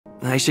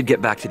I should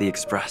get back to the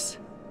Express.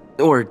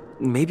 Or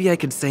maybe I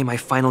could say my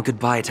final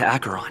goodbye to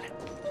Acheron.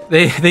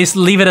 They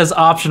leave it as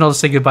optional to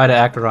say goodbye to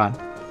Acheron.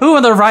 Who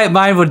in their right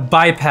mind would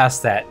bypass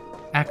that?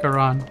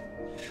 Acheron.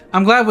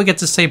 I'm glad we get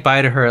to say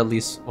bye to her at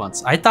least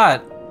once. I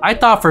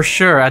thought for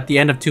sure at the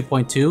end of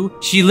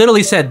 2.2, she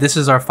literally said, this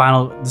is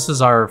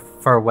our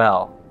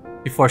farewell,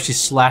 before she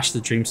slashed the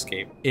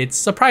dreamscape. It's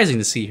surprising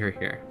to see her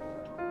here.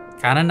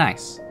 Kinda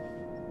nice.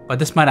 But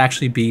this might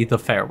actually be the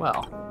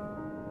farewell.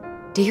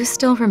 Do you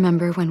still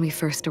remember when we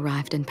first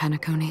arrived in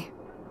Penacony?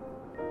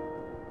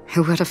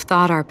 Who would have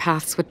thought our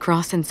paths would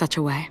cross in such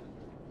a way?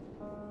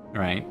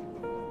 Right.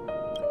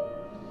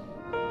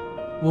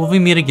 Will we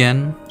meet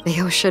again?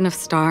 The ocean of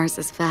stars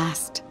is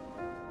vast.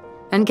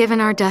 And given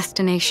our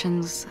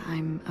destinations,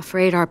 I'm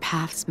afraid our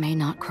paths may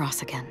not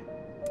cross again.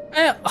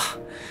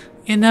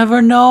 You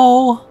never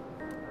know.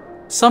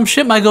 Some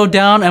shit might go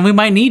down and we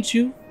might need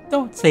you.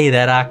 Don't say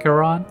that,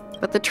 Acheron.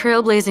 But the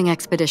trailblazing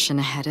expedition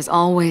ahead is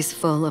always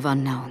full of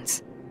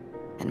unknowns.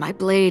 And my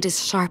blade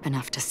is sharp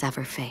enough to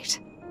sever fate.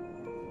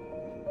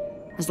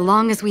 As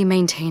long as we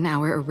maintain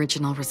our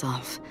original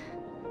resolve,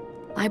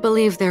 I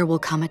believe there will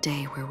come a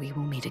day where we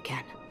will meet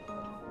again.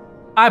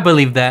 I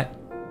believe that.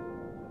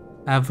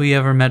 Have we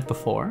ever met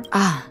before?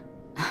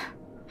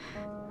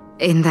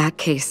 In that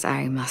case,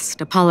 I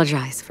must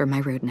apologize for my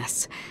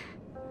rudeness.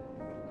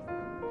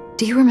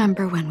 Do you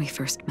remember when we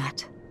first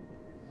met?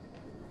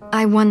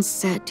 I once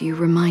said you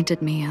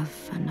reminded me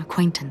of an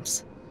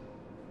acquaintance.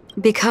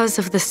 Because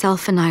of the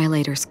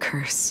Self-Annihilator's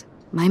curse,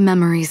 my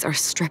memories are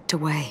stripped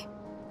away,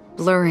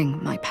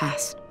 blurring my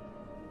past.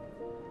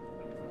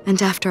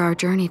 And after our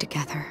journey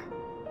together,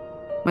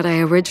 what I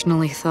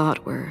originally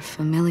thought were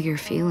familiar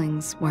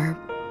feelings were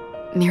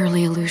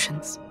merely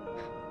illusions.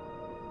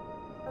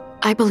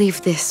 I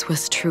believe this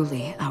was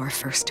truly our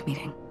first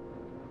meeting.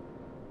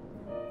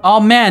 Oh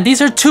man,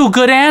 these are two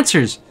good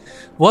answers.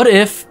 What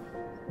if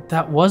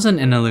that wasn't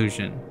an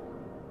illusion?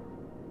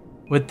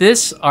 With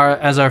this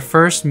as our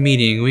first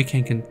meeting, we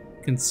can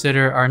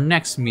consider our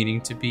next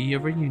meeting to be a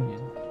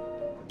reunion.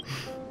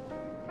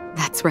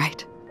 That's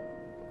right.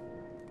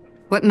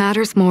 What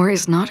matters more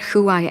is not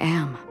who I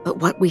am, but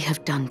what we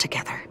have done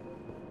together.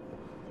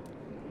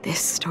 This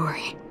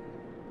story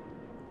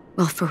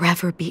will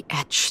forever be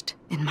etched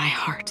in my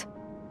heart.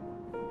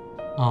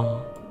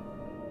 Oh.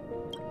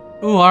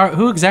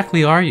 Who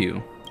exactly are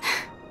you?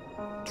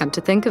 Come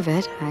to think of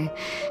it, I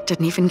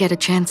didn't even get a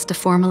chance to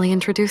formally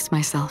introduce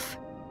myself.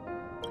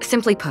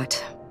 Simply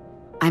put,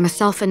 I'm a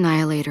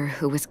self-annihilator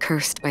who was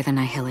cursed by the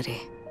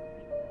Nihility.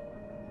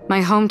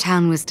 My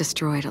hometown was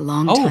destroyed a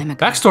long time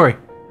ago. Backstory.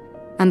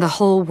 And the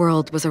whole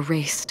world was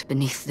erased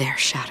beneath their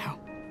shadow.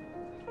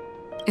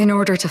 In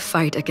order to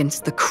fight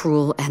against the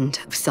cruel end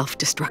of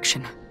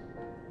self-destruction,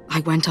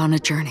 I went on a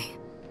journey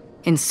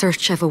in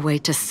search of a way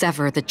to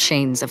sever the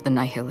chains of the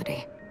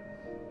Nihility.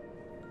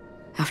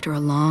 After a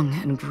long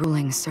and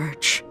grueling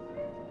search,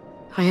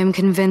 I am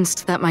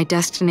convinced that my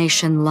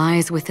destination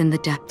lies within the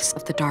depths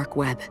of the dark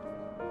web,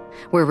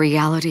 where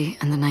reality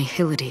and the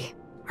Nihility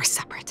are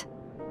separate.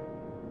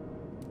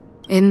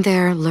 In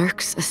there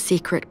lurks a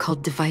secret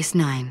called Device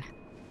 9.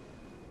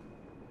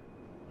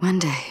 One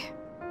day,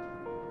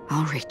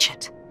 I'll reach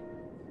it.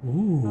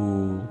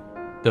 Ooh,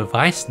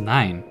 Device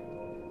 9.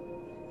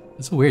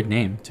 That's a weird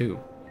name, too.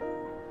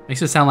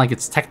 Makes it sound like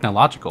it's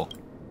technological.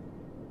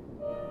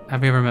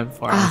 Have we ever met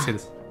before? Let me say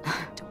this.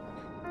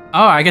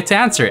 Oh, I get to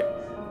answer it.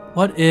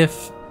 What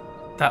if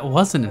that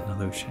wasn't an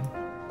illusion?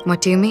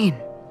 What do you mean?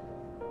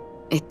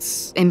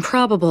 It's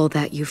improbable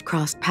that you've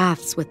crossed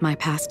paths with my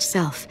past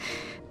self.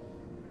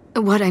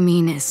 What I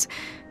mean is,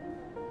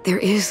 there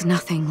is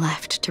nothing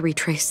left to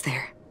retrace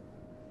there.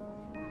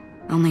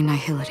 Only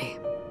Nihility.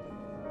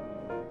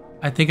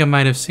 I think I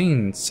might have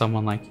seen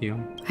someone like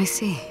you. I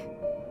see.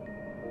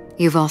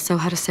 You've also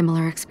had a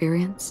similar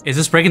experience? Is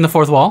this breaking the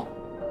fourth wall?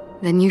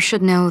 Then you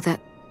should know that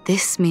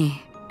this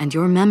me and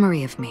your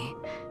memory of me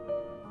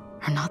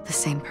are not the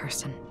same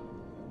person.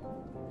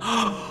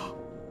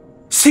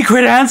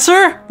 Secret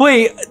answer?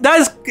 Wait,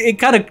 that's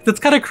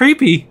kind of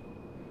creepy.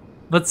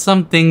 But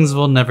some things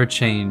will never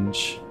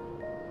change.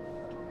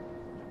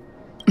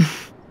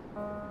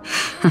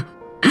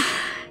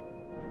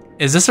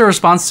 Is this a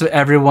response to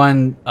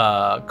everyone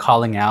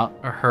calling out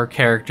her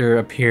character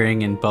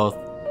appearing in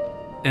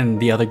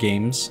the other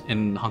games,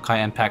 in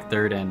Honkai Impact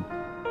 3rd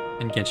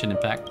and Genshin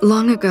Impact?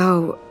 Long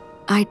ago,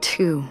 I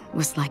too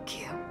was like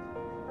you,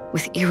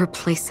 with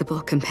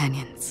irreplaceable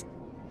companions.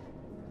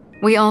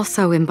 We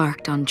also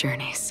embarked on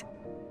journeys,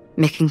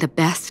 making the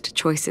best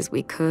choices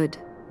we could,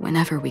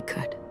 whenever we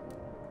could.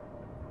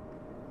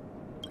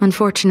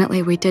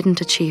 Unfortunately, we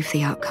didn't achieve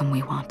the outcome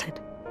we wanted.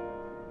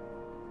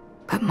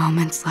 But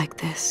moments like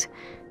this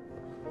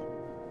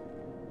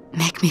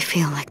make me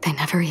feel like they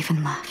never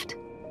even left.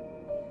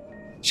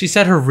 She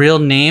said her real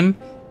name,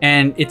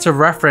 and it's a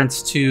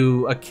reference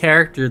to a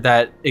character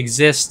that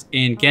exists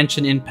in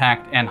Genshin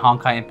Impact and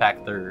Honkai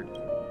Impact 3rd.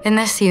 In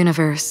this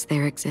universe,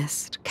 there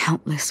exist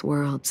countless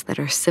worlds that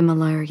are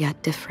similar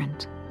yet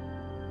different,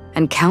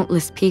 and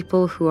countless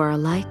people who are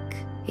alike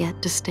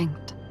yet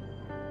distinct.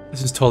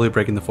 This is totally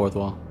breaking the fourth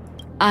wall.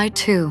 I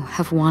too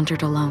have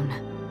wandered alone,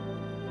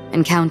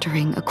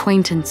 encountering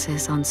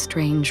acquaintances on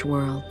strange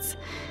worlds,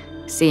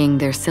 seeing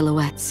their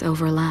silhouettes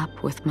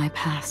overlap with my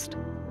past.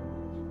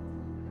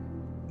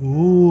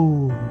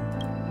 Ooh.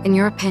 In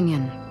your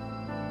opinion,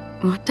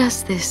 what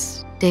does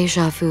this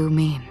déjà vu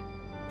mean?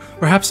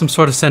 Perhaps some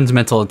sort of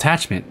sentimental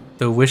attachment,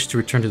 the wish to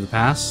return to the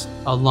past,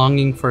 a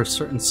longing for a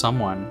certain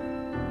someone.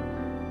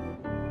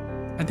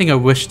 I think I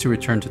wish to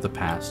return to the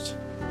past.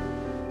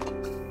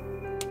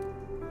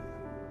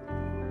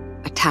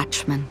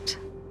 Attachment,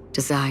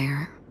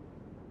 desire,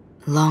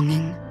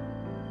 longing.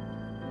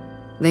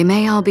 They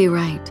may all be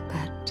right,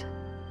 but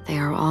they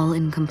are all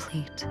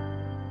incomplete.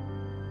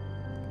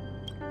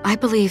 I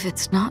believe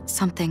it's not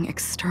something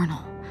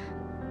external,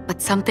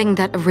 but something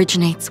that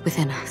originates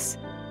within us.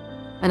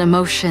 An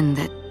emotion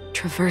that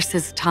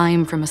traverses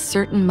time from a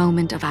certain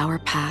moment of our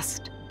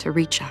past to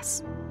reach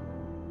us.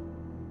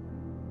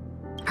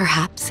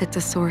 Perhaps it's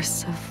a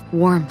source of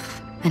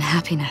warmth and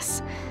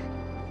happiness.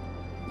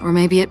 Or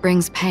maybe it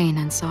brings pain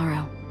and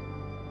sorrow.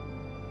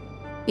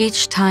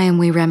 Each time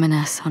we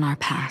reminisce on our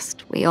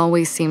past, we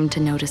always seem to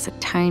notice a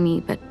tiny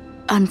but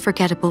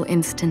unforgettable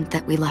instant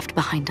that we left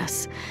behind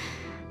us,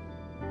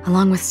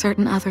 along with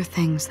certain other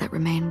things that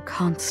remain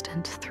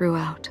constant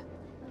throughout.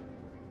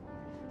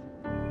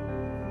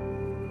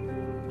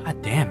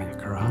 God damn it,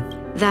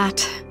 Acheron.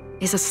 That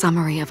is a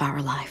summary of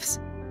our lives,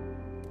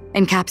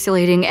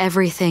 encapsulating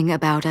everything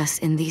about us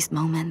in these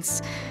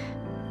moments.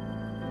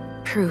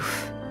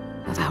 Proof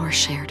of our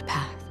shared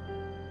path.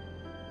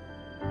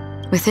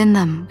 Within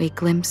them, we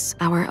glimpse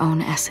our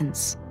own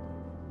essence,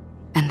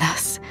 and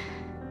thus,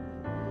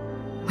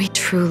 we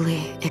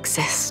truly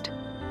exist.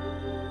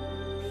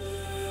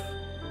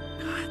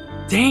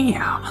 God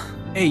damn.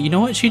 Hey, you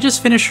know what? She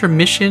just finished her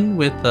mission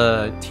with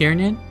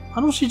Tiernan.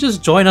 Why don't she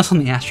just join us on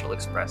the Astral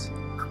Express?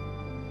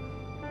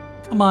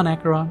 Come on,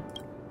 Acheron.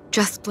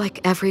 Just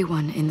like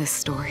everyone in this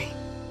story,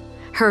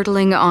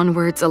 hurtling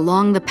onwards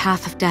along the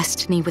path of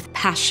destiny with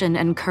passion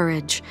and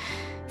courage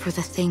for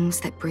the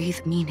things that breathe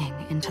meaning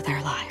into their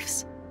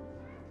lives.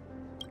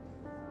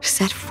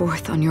 Set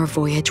forth on your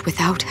voyage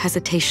without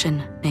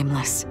hesitation,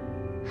 Nameless,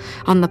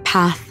 on the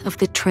path of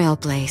the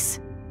Trailblaze.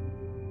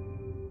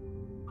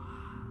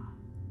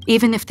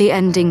 Even if the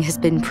ending has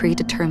been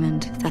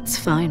predetermined, that's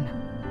fine.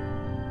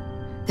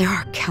 There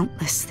are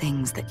countless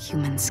things that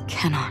humans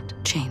cannot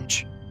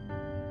change.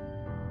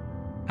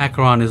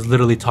 Acheron is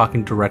literally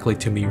talking directly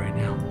to me right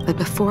now. But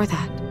before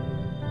that,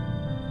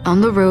 on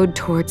the road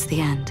towards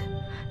the end,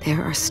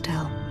 there are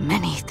still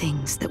many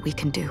things that we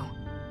can do.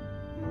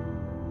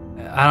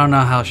 I don't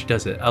know how she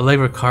does it.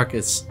 Allegra Clark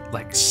is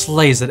like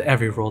slays at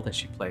every role that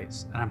she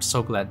plays, and I'm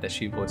so glad that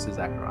she voices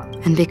Acheron.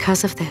 And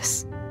because of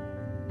this,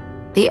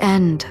 the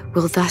end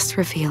will thus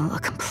reveal a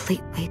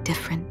completely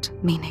different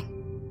meaning.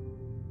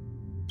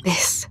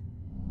 This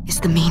is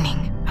the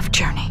meaning of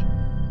Journey.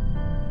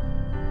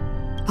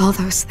 All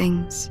those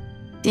things,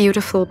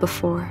 beautiful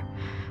before,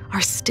 are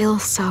still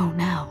so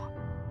now.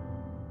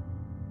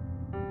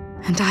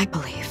 And I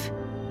believe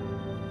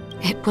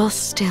it will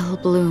still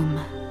bloom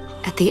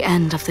at the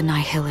end of the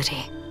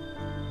nihility,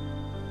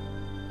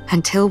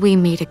 until we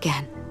meet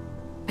again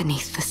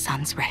beneath the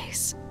sun's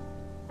rays.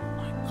 Oh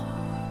my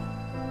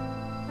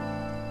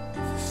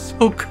god. This is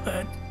so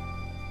good.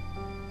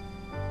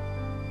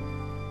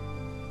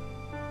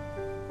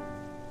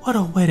 What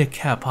a way to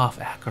cap off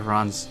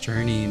Acheron's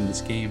journey in this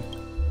game.